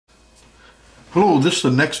Hello, this is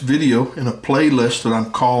the next video in a playlist that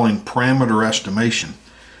I'm calling Parameter Estimation.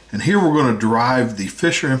 And here we're going to derive the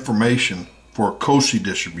Fisher information for a Cauchy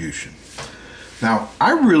distribution. Now,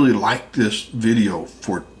 I really like this video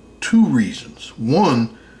for two reasons.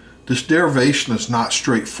 One, this derivation is not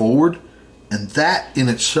straightforward, and that in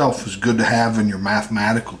itself is good to have in your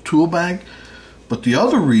mathematical tool bag. But the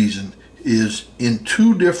other reason is in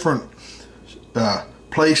two different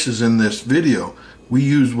places in this video, we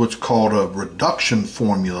use what's called a reduction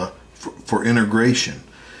formula for integration.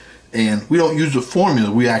 And we don't use a formula,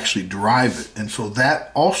 we actually derive it. And so that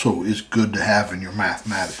also is good to have in your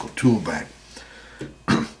mathematical tool bag.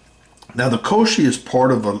 Now the Cauchy is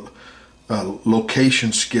part of a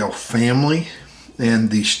location scale family,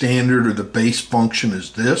 and the standard or the base function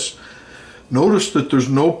is this. Notice that there's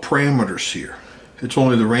no parameters here. It's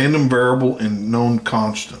only the random variable and known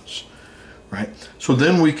constants, right? So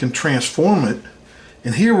then we can transform it.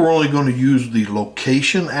 And here we're only going to use the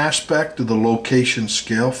location aspect of the location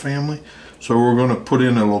scale family. So we're going to put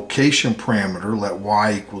in a location parameter, let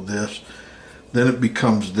y equal this. Then it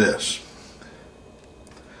becomes this.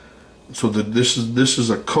 So that this is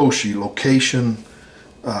a Cauchy location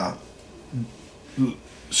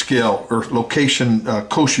scale or location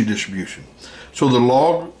Cauchy distribution. So the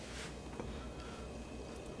log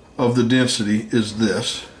of the density is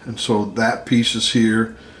this, and so that piece is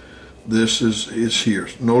here. This is here.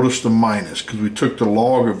 Notice the minus, because we took the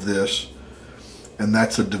log of this, and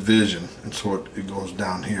that's a division, and so it goes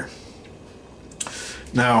down here.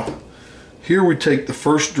 Now, here we take the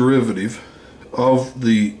first derivative of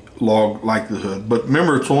the log likelihood, but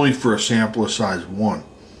remember it's only for a sample of size 1.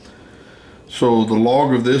 So the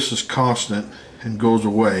log of this is constant and goes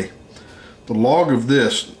away. The log of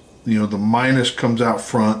this, the minus comes out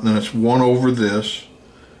front, and then it's 1 over this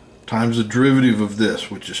times the derivative of this,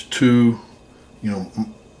 which is 2,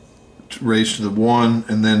 raised to the 1,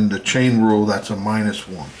 and then the chain rule, that's a minus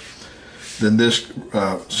 1. Then this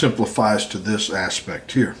simplifies to this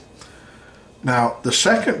aspect here. Now, the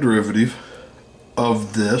second derivative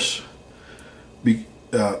of this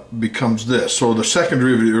becomes this. So the second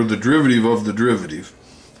derivative, or the derivative of the derivative,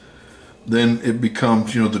 then it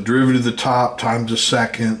becomes, the derivative of the top times the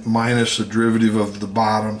second minus the derivative of the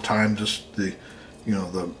bottom times the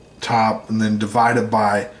top, and then divided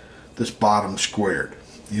by this bottom squared.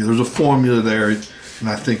 There's a formula there, and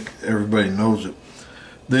I think everybody knows it.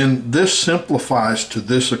 Then this simplifies to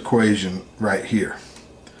this equation right here.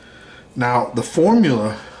 Now the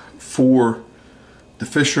formula for the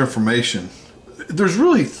Fisher information, there's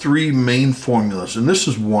really three main formulas, and this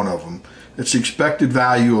is one of them. It's the expected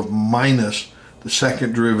value of minus the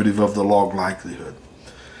second derivative of the log likelihood.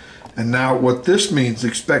 And now what this means,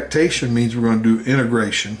 expectation means we're going to do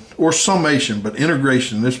integration or summation, but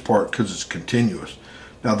integration in this part because it's continuous.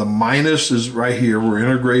 Now the minus is right here. We're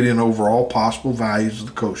integrating over all possible values of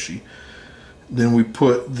the Cauchy. Then we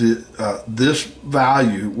put this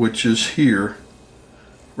value, which is here,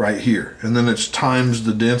 right here, and then it's times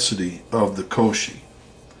the density of the Cauchy,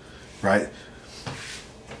 right?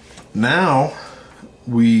 Now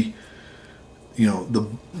we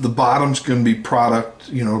the bottom's going to be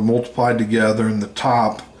product, multiplied together, and the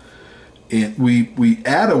top, and we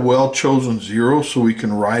add a well-chosen 0 so we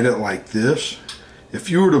can write it like this. If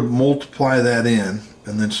you were to multiply that in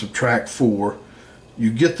and then subtract 4, you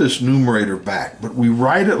get this numerator back, but we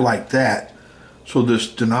write it like that so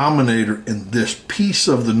this denominator and this piece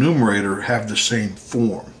of the numerator have the same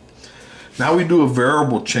form. Now we do a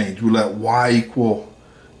variable change. We let y equal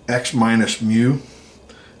x minus mu.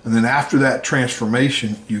 And then after that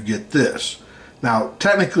transformation, you get this. Now,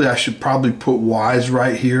 technically, I should probably put y's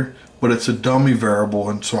right here, but it's a dummy variable,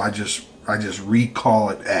 and so I just recall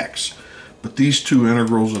it x. But these two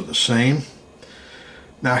integrals are the same.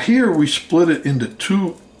 Now here we split it into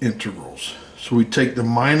two integrals. So we take the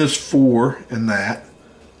minus 4 in that,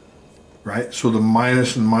 right? So the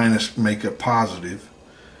minus and minus make a positive,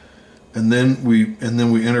 and then we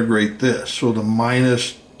integrate this. So the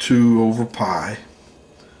minus 2 over pi.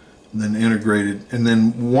 And then integrated, and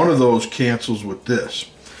then one of those cancels with this.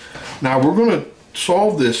 Now we're going to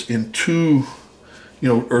solve this in two,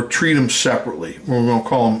 or treat them separately. We're going to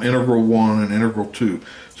call them integral 1 and integral 2.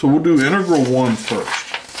 So we'll do integral 1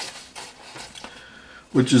 first,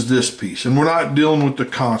 which is this piece. And we're not dealing with the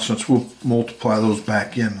constants. We'll multiply those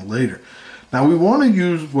back in later. Now we want to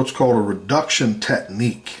use what's called a reduction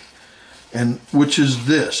technique, and which is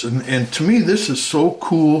this, and to me this is so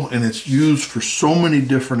cool, and it's used for so many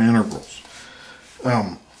different integrals.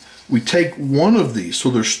 We take one of these, so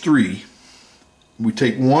there's 3. We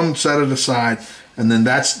take one, set it aside, and then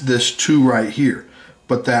that's this 2 right here.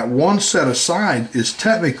 But that one set aside is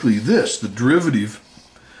technically this. The derivative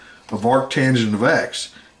of arctangent of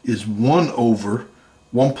x is 1 over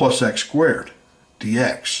 1 plus x squared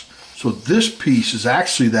dx. So this piece is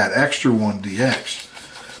actually that extra 1 dx.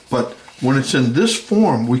 But when it's in this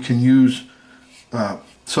form, we can use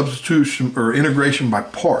substitution or integration by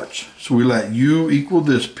parts. So we let u equal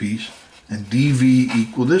this piece and dv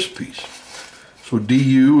equal this piece. So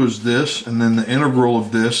du is this, and then the integral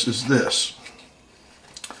of this is this.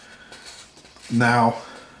 Now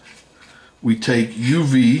we take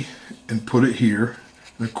uv and put it here,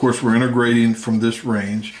 and of course we're integrating from this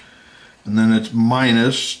range, and then it's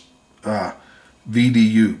minus v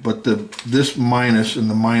du, but this minus and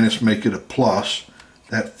the minus make it a plus.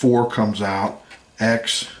 That 4 comes out,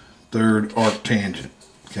 x third arctangent.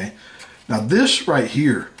 Okay, now this right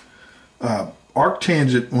here,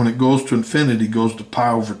 arctangent, when it goes to infinity, goes to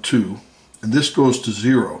pi over 2, and this goes to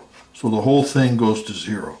 0, so the whole thing goes to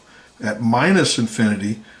 0. At minus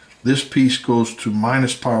infinity, this piece goes to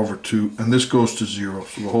minus pi over 2, and this goes to 0,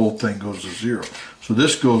 so the whole thing goes to 0. So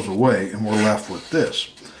this goes away, and we're left with this.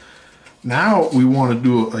 Now we want to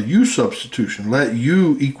do a u substitution. Let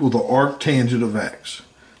u equal the arctangent of x.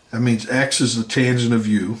 That means x is the tangent of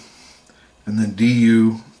u, and then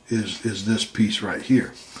du is this piece right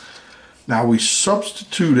here. Now we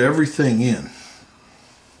substitute everything in.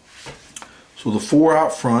 So the 4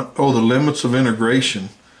 out front, the limits of integration,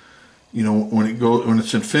 you know, when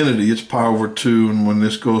it's infinity, it's pi over 2, and when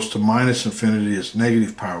this goes to minus infinity, it's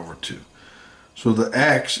negative pi over 2. So the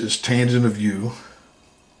x is tangent of u.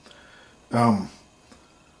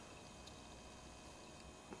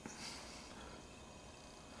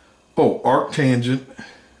 Arctangent.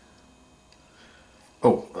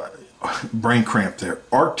 Brain cramp there.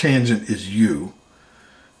 Arctangent is u,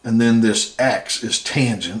 and then this x is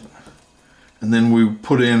tangent, and then we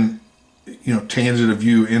put in, you know, tangent of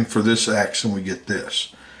u in for this x, and we get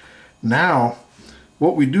this. Now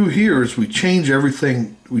what we do here is we change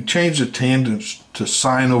everything. We change the tangents to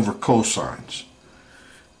sine over cosines,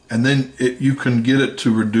 and then you can get it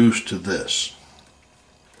to reduce to this.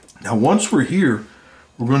 Now once we're here,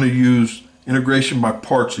 we're going to use integration by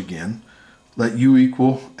parts again. Let u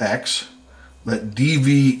equal x, let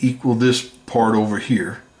dv equal this part over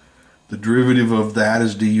here. The derivative of that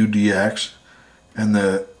is du dx, and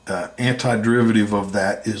the antiderivative of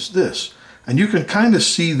that is this. And you can kind of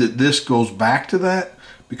see that this goes back to that,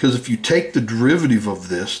 because if you take the derivative of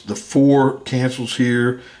this, the 4 cancels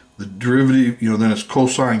here, the derivative, you know, then it's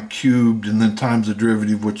cosine cubed, and then times the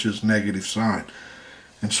derivative, which is negative sine.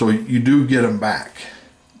 And so you do get them back.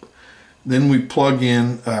 Then we plug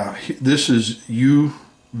in, this is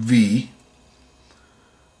uv,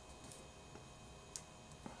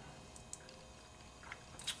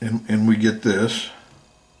 and we get this.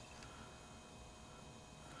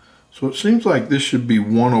 So it seems like this should be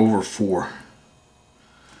 1 over 4.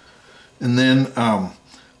 And then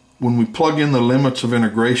when we plug in the limits of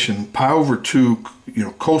integration, pi over 2, you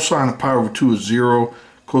know, cosine of pi over 2 is 0,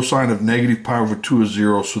 cosine of negative pi over 2 is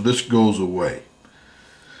 0, so this goes away.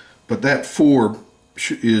 But that 4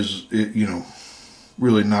 is, you know,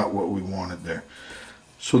 really not what we wanted there.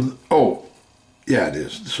 So, yeah, it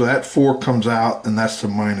is. So that 4 comes out, and that's the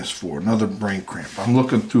minus 4. Another brain cramp. I'm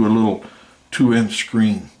looking through a little 2-inch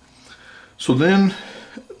screen. So then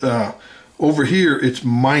over here it's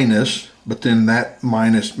minus, but then that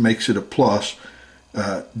minus makes it a plus,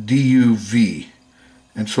 duv.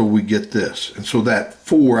 And so we get this. And so that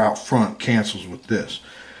 4 out front cancels with this.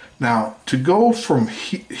 Now, to go from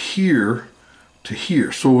here to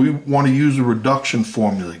here, so we want to use a reduction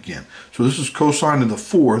formula again. So this is cosine of the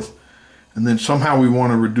 4th, and then somehow we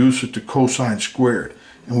want to reduce it to cosine squared.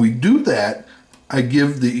 And we do that, I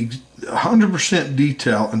give the 100%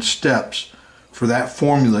 detail and steps for that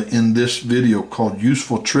formula in this video called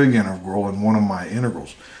useful trig integral in one of my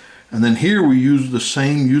integrals. And then here we use the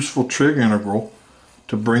same useful trig integral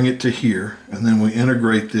to bring it to here, and then we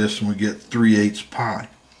integrate this and we get 3/8 pi.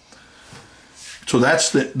 So that's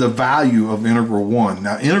the value of integral 1.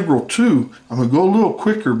 Now integral 2, I'm going to go a little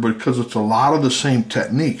quicker because it's a lot of the same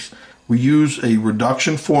techniques. We use a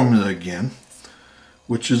reduction formula again,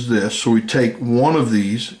 which is this. So we take one of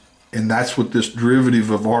these, and that's what this derivative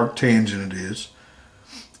of arctangent is,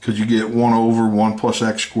 because you get 1 over 1 plus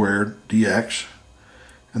x squared dx,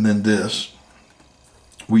 and then this.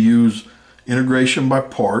 We use integration by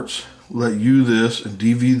parts, let u this and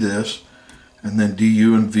dv this, and then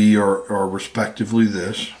du and v are respectively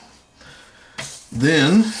this.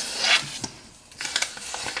 Then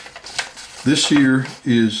this here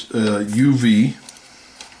is uv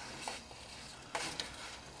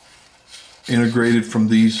integrated from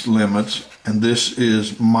these limits, and this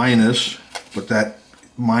is minus, but that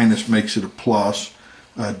minus makes it a plus,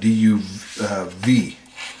 duv,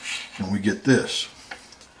 and we get this.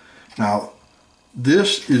 Now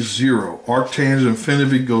this is 0. Arctangent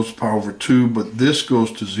infinity goes to power over 2, but this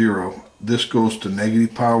goes to 0. This goes to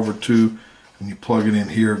negative pi over 2, and you plug it in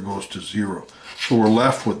here, it goes to 0. So we're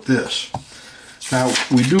left with this. Now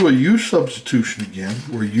we do a u substitution again,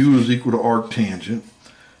 where u is equal to arctangent,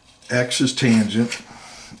 x is tangent,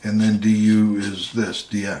 and then du is this,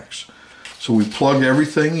 dx. So we plug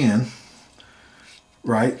everything in,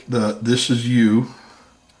 right? This is u,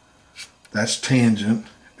 that's tangent,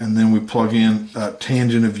 and then we plug in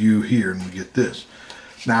tangent of u here, and we get this.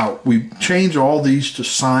 Now we change all these to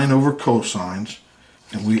sine over cosines,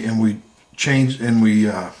 and we change and we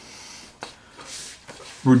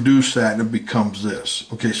reduce that, and it becomes this.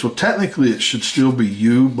 Okay, so technically it should still be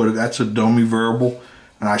u, but that's a dummy variable,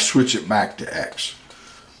 and I switch it back to x.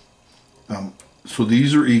 So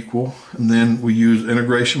these are equal, and then we use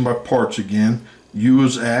integration by parts again. U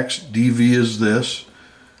is x, dv is this,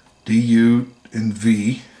 du and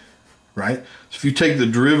v, right? So if you take the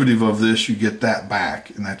derivative of this, you get that back,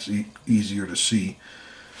 and that's easier to see.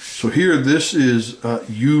 So here this is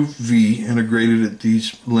uv integrated at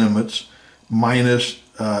these limits minus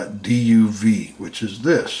duv, which is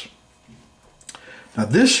this. Now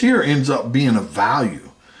this here ends up being a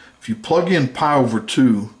value. If you plug in pi over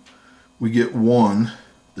 2, we get 1.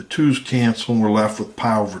 The 2's cancel, and we're left with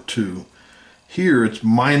pi over 2. Here it's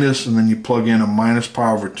minus, and then you plug in a minus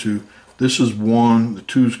pi over 2. This is 1. The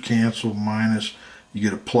 2's cancel, minus. You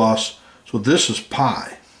get a plus. So this is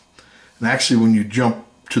pi. And actually, when you jump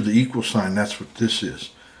to the equal sign, that's what this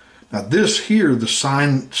is. Now this here, the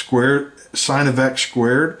sine of x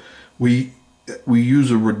squared, we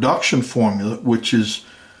use a reduction formula, which is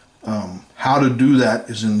how to do that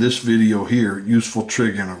is in this video here, useful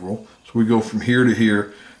trig integral. So we go from here to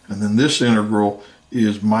here, and then this integral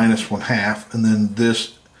is minus 1/2, and then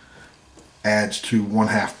this adds to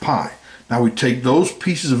 1/2 pi. Now we take those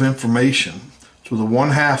pieces of information, so the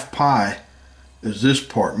 1/2 pi is this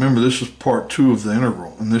part. Remember, this is part 2 of the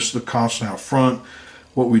integral, and this is the constant out front.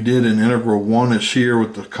 What we did in integral 1 is here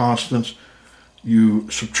with the constants. You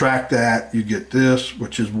subtract that, you get this,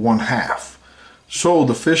 which is 1/2. So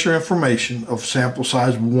the Fisher information of sample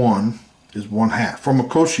size 1 is 1/2 from a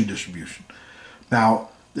Cauchy distribution. Now,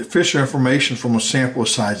 the Fisher information from a sample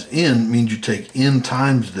size n means you take n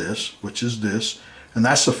times this, which is this, and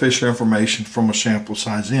that's the Fisher information from a sample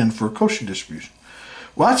size n for a Cauchy distribution.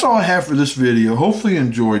 Well, that's all I have for this video. Hopefully you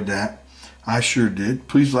enjoyed that. I sure did.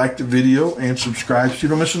 Please like the video and subscribe so you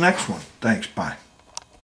don't miss the next one. Thanks. Bye.